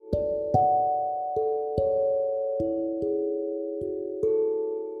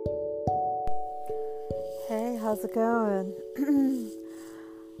how's it going?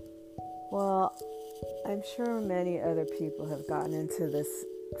 Well, I'm sure many other people have gotten into this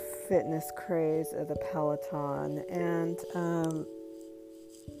fitness craze of the Peloton, and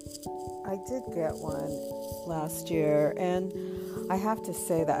I did get one last year, and I have to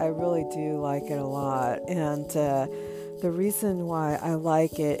say that I really do like it a lot. And the reason why I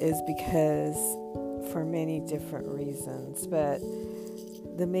like it is because for many different reasons, but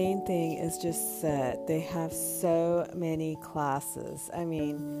the main thing is just that they have so many classes. I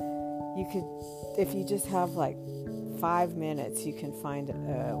mean, you could, if you just have like 5 minutes, you can find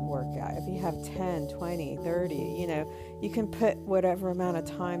a workout. If you have 10, 20, 30, you can put whatever amount of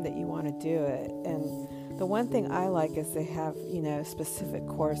time that you want to do it. And the one thing I like is they have, specific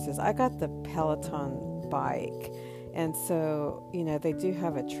courses. I got the Peloton bike. And so, they do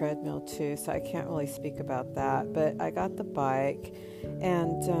have a treadmill too, so I can't really speak about that. But I got the bike,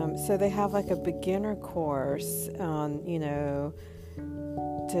 and so they have like a beginner course on, to,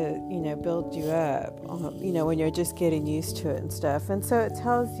 build you up, when you're just getting used to it and stuff. And so it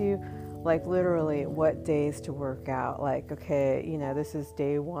tells you, like, literally what days to work out. Like, okay, this is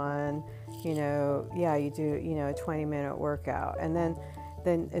day 1, you do, a 20-minute workout. And then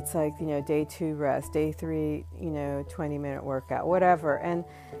it's like, day 2 rest, day 3, 20-minute workout, whatever. And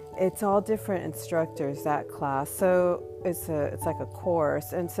it's all different instructors, that class. So it's like a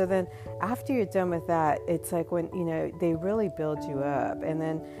course. And so then after you're done with that, it's like when, they really build you up. And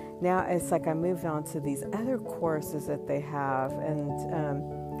then now it's like I moved on to these other courses that they have,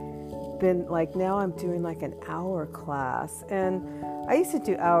 and been like, now I'm doing like an hour class. And I used to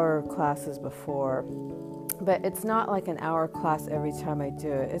do hour classes before, but it's not like an hour class every time I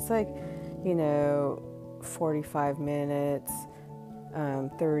do it. It's like, 45 minutes,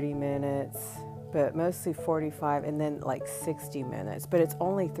 30 minutes, but mostly 45, and then like 60 minutes. But it's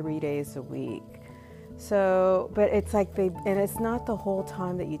only 3 days a week. So, but it's like and it's not the whole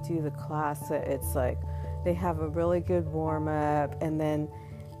time that you do the class. It's like they have a really good warm up, and then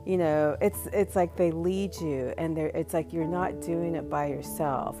it's like they lead you, and it's like you're not doing it by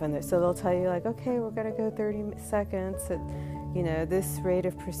yourself. And so they'll tell you, like, okay, we're going to go 30 seconds at, this rate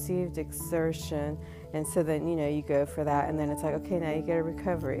of perceived exertion. And so then, you go for that. And then it's like, okay, now you get a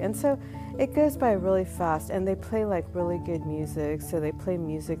recovery. And so it goes by really fast. And they play like really good music. So they play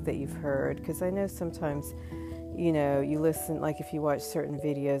music that you've heard. Because I know sometimes, you listen, like if you watch certain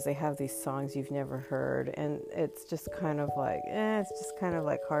videos, they have these songs you've never heard, and it's just kind of like,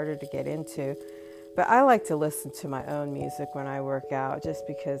 harder to get into. But I like to listen to my own music when I work out, just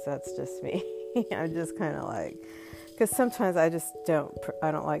because that's just me. I'm just kind of like, because sometimes I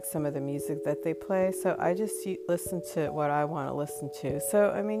don't like some of the music that they play, so I just listen to what I want to listen to.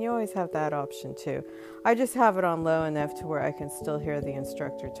 So, I mean, you always have that option too. I just have it on low enough to where I can still hear the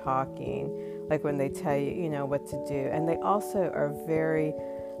instructor talking, like when they tell you, what to do. And they also are very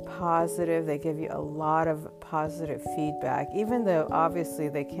positive. They give you a lot of positive feedback, even though obviously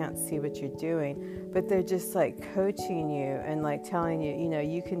they can't see what you're doing, but they're just like coaching you and like telling you,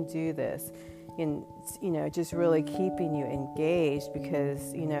 you can do this. And, just really keeping you engaged,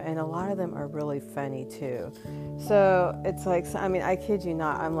 because, and a lot of them are really funny too. So it's like, I mean, I kid you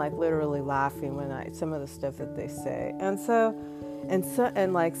not, I'm like literally laughing when some of the stuff that they say. And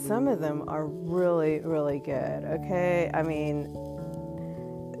like some of them are really, really good. Okay. I mean,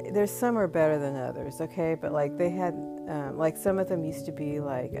 there's some are better than others. Okay. But like they had, like some of them used to be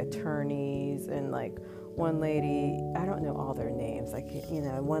like attorneys, and like one lady, I don't know all their names. Like,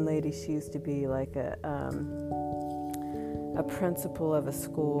 one lady, she used to be like a principal of a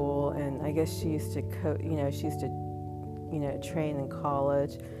school, and I guess she used to train in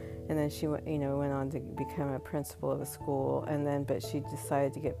college, and then she went on to become a principal of a school, but she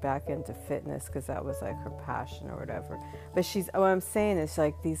decided to get back into fitness because that was like her passion or whatever. But what I'm saying is,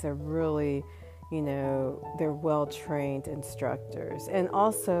 like, these are really, they're well-trained instructors. And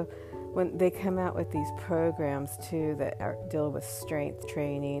also, when they come out with these programs too that deal with strength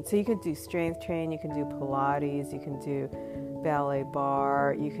training. So you can do strength training, you can do Pilates, you can do ballet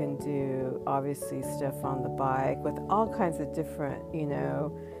bar, you can do obviously stuff on the bike with all kinds of different,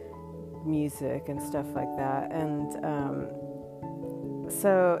 music and stuff like that. And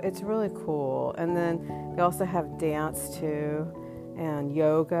so it's really cool. And then they also have dance too, and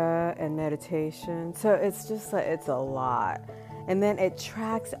yoga and meditation. So it's just like, it's a lot. And then it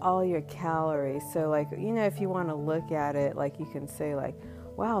tracks all your calories. So like, if you want to look at it, like you can say like,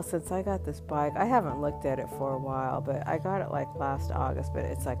 wow, since I got this bike, I haven't looked at it for a while, but I got it like last August, but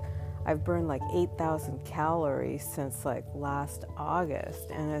it's like, I've burned like 8,000 calories since like last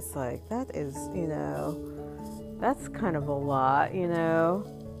August. And it's like, that is, that's kind of a lot,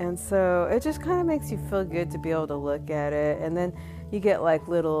 And so it just kind of makes you feel good to be able to look at it. And then you get like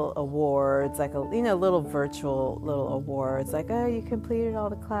little awards, like little virtual little awards, like, oh, you completed all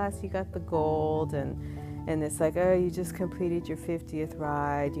the class, you got the gold, and it's like, oh, you just completed your 50th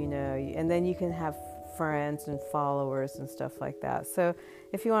ride, and then you can have friends and followers and stuff like that. So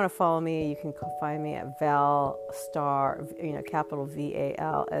if you want to follow me, you can find me at Valstar, capital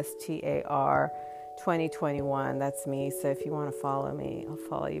VALSTAR 2021. That's me. So if you want to follow me, I'll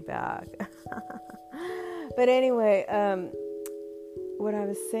follow you back. But anyway, what I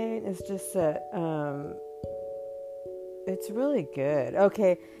was saying is just that it's really good.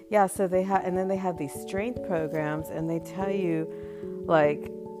 Okay, yeah. So they have these strength programs, and they tell you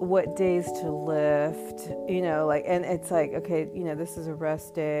like what days to lift. And it's like, okay, this is a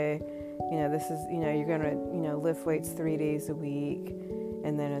rest day. This is you're gonna lift weights 3 days a week,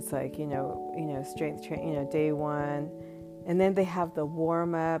 and then it's like strength training day one. And then they have the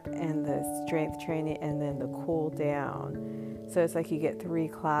warm up and the strength training and then the cool down. So it's like you get 3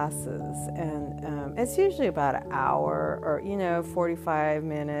 classes, and it's usually about an hour or 45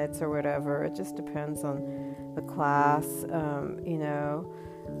 minutes or whatever. It just depends on the class,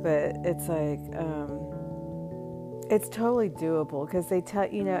 but it's like it's totally doable because they tell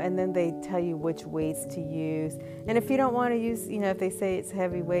and then they tell you which weights to use. And if you don't want to use, if they say it's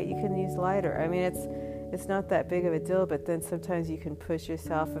heavy weight, you can use lighter. I mean, it's not that big of a deal, but then sometimes you can push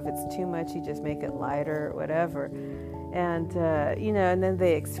yourself. If it's too much, you just make it lighter or whatever. And, and then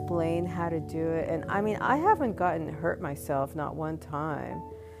they explain how to do it. And I mean, I haven't gotten hurt myself, not one time,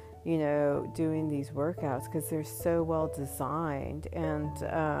 doing these workouts because they're so well designed.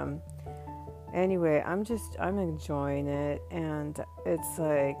 And anyway, I'm enjoying it. And it's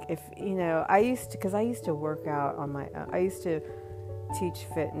like, I used to work out on my own. I used to teach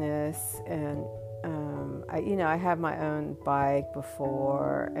fitness, and I had my own bike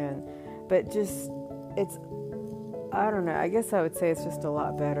before, but I don't know, I guess I would say it's just a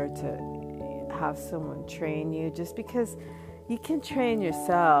lot better to have someone train you, just because you can train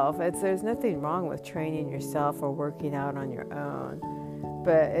yourself. There's nothing wrong with training yourself or working out on your own,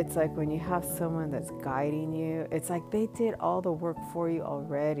 but it's like when you have someone that's guiding you, it's like they did all the work for you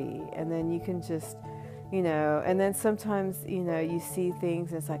already, and then you can just and then sometimes, you see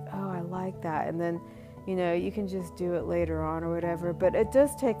things and it's like, oh, I like that. And then, you can just do it later on or whatever. But it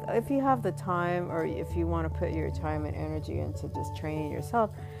does take, if you have the time or if you want to put your time and energy into just training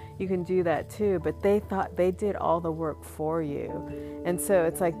yourself, you can do that too. But they thought they did all the work for you. And so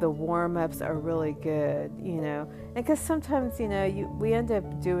it's like the warm-ups are really good, And because sometimes, we end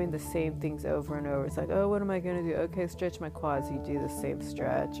up doing the same things over and over. It's like, oh, what am I going to do? Okay, stretch my quads. You do the same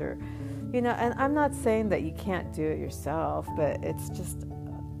stretch, or and I'm not saying that you can't do it yourself, but it's just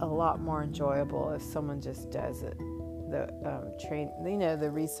a lot more enjoyable if someone just does it. The the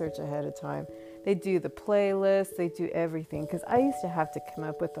research ahead of time. They do the playlist, they do everything. Because I used to have to come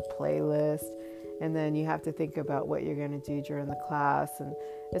up with a playlist, and then you have to think about what you're going to do during the class, and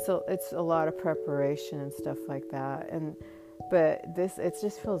it's a lot of preparation and stuff like that. But it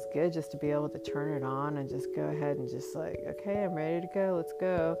just feels good just to be able to turn it on and just go ahead and just like, okay, I'm ready to go, let's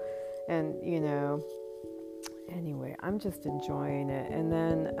go. And anyway, I'm just enjoying it. And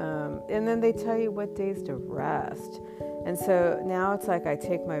then they tell you what days to rest. And so now it's like I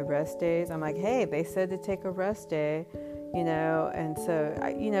take my rest days. I'm like, hey, they said to take a rest day, and so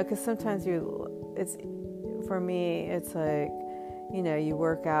because sometimes for me, it's like, you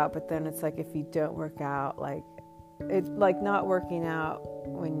work out, but then it's like if you don't work out, like it's like not working out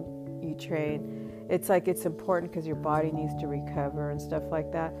when you train, it's like it's important because your body needs to recover and stuff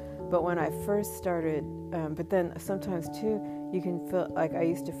like that. But when I first started, but then sometimes too, you can feel like I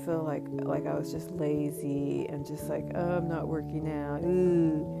used to feel like I was just lazy and just like, oh, I'm not working out,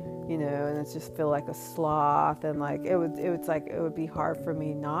 and it's just feel like a sloth, and like it would be hard for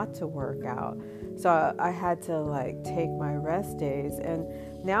me not to work out. So I had to like take my rest days, and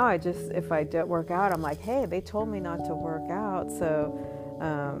now if I don't work out, I'm like, hey, they told me not to work out, so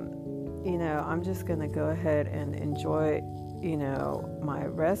I'm just gonna go ahead and enjoy my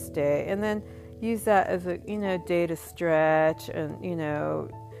rest day, and then use that as a day to stretch and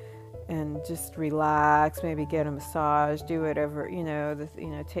and just relax, maybe get a massage, do whatever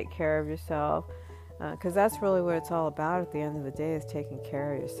take care of yourself, because that's really what it's all about at the end of the day, is taking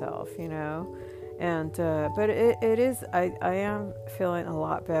care of yourself, and but it is, I am feeling a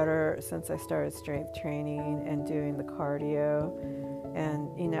lot better since I started strength training and doing the cardio, and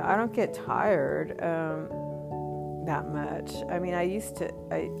I don't get tired that much. I mean, I used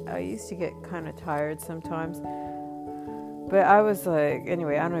to get kind of tired sometimes, But I was like,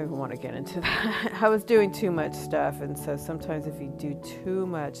 anyway, I don't even want to get into that. I was doing too much stuff, and so sometimes if you do too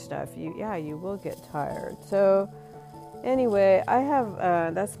much stuff, you will get tired. So anyway, I have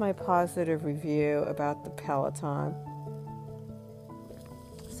that's my positive review about the Peloton.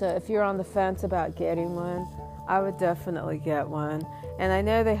 So if you're on the fence about getting one, I would definitely get one. And I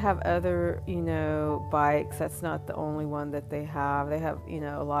know they have other, bikes. That's not the only one that they have. They have,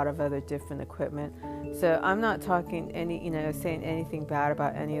 a lot of other different equipment. So I'm not talking saying anything bad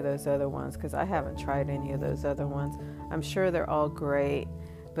about any of those other ones, because I haven't tried any of those other ones. I'm sure they're all great,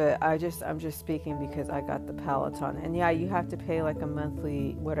 but I'm just speaking because I got the Peloton. And yeah, you have to pay like a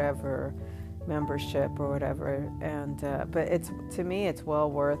monthly whatever membership or whatever. And but to me it's well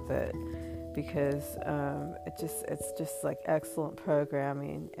worth it, because it's just like excellent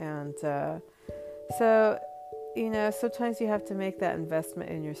programming. And so sometimes you have to make that investment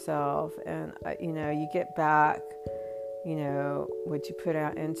in yourself, and you get back what you put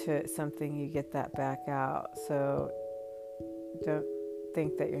out into it, something you get that back out. So don't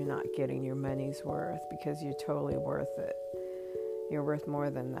think that you're not getting your money's worth, because you're totally worth it. You're worth more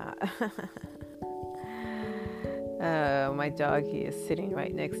than that. My doggie is sitting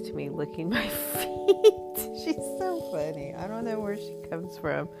right next to me licking my feet. She's so funny. I don't know where she comes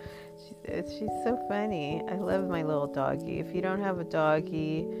from. She's so funny. I love my little doggie. If you don't have a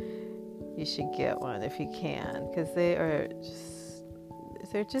doggie, you should get one if you can, because they're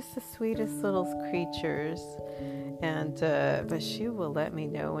just the sweetest little creatures. And but she will let me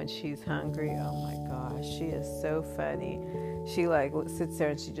know when she's hungry. Oh my gosh, she is so funny. She like sits there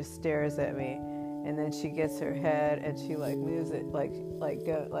and she just stares at me, and then she gets her head and she like moves it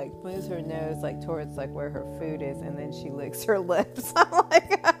moves her nose like towards like where her food is, and then she licks her lips.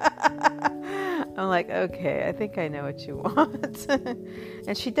 I'm like, okay, I think I know what you want.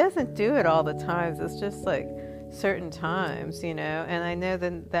 And she doesn't do it all the times. It's just like certain times, and I know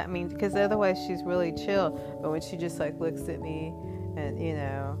then that means, because otherwise she's really chill. But when she just like looks at me, and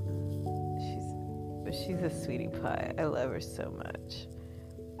she's a sweetie pie. I love her so much.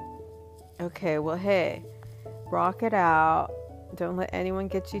 Okay, well, hey, rock it out. Don't let anyone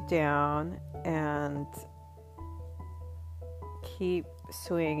get you down, and keep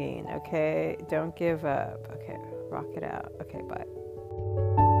swinging, okay? Don't give up. Okay, rock it out. Okay, bye.